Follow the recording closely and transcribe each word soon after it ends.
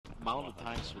amount of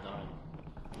times we died.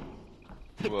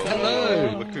 Well,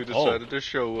 Hello! look who decided to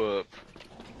show up.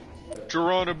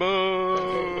 Geronimo!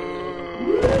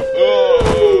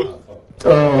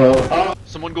 Oh!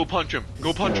 Someone go punch him.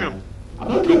 Go punch him.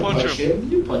 Go punch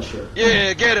him. You punch him.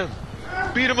 Yeah, get him.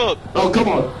 Beat him up. Oh, come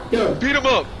on. Yeah. Beat him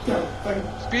up.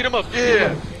 Beat him up.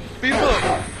 Yeah. Beat him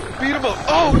up. Beat him up.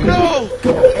 Oh no!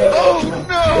 Oh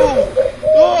no!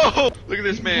 Oh! Look at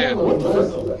this man.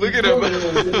 Look at him.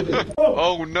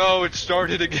 Oh no, it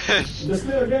started again.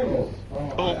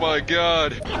 Oh my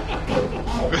god.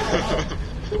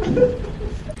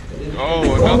 Oh,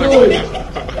 another one.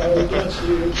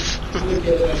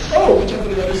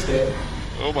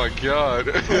 Oh my god.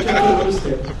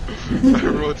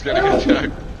 Everyone's getting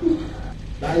attacked.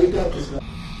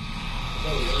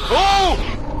 Oh!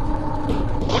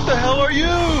 What the hell are you?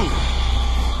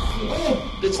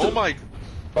 Oh my.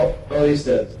 Oh, he's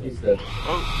dead. He's dead.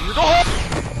 Oh,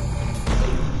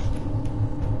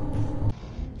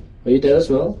 Are you dead as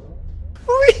well?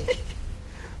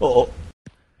 Oh.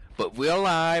 But we're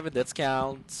alive, and that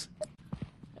counts.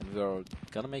 And we're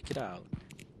gonna make it out.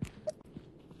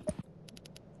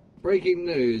 Breaking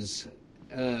news.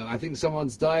 I think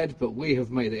someone's died, but we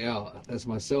have made it out. That's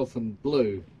myself and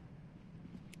Blue.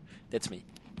 That's me.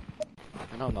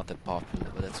 I know I'm not that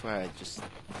popular, but that's why I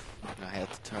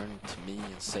had to turn to me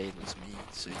and say it was me,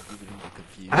 so you wouldn't be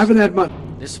confused. I haven't had much.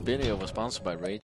 This video was sponsored by Rage.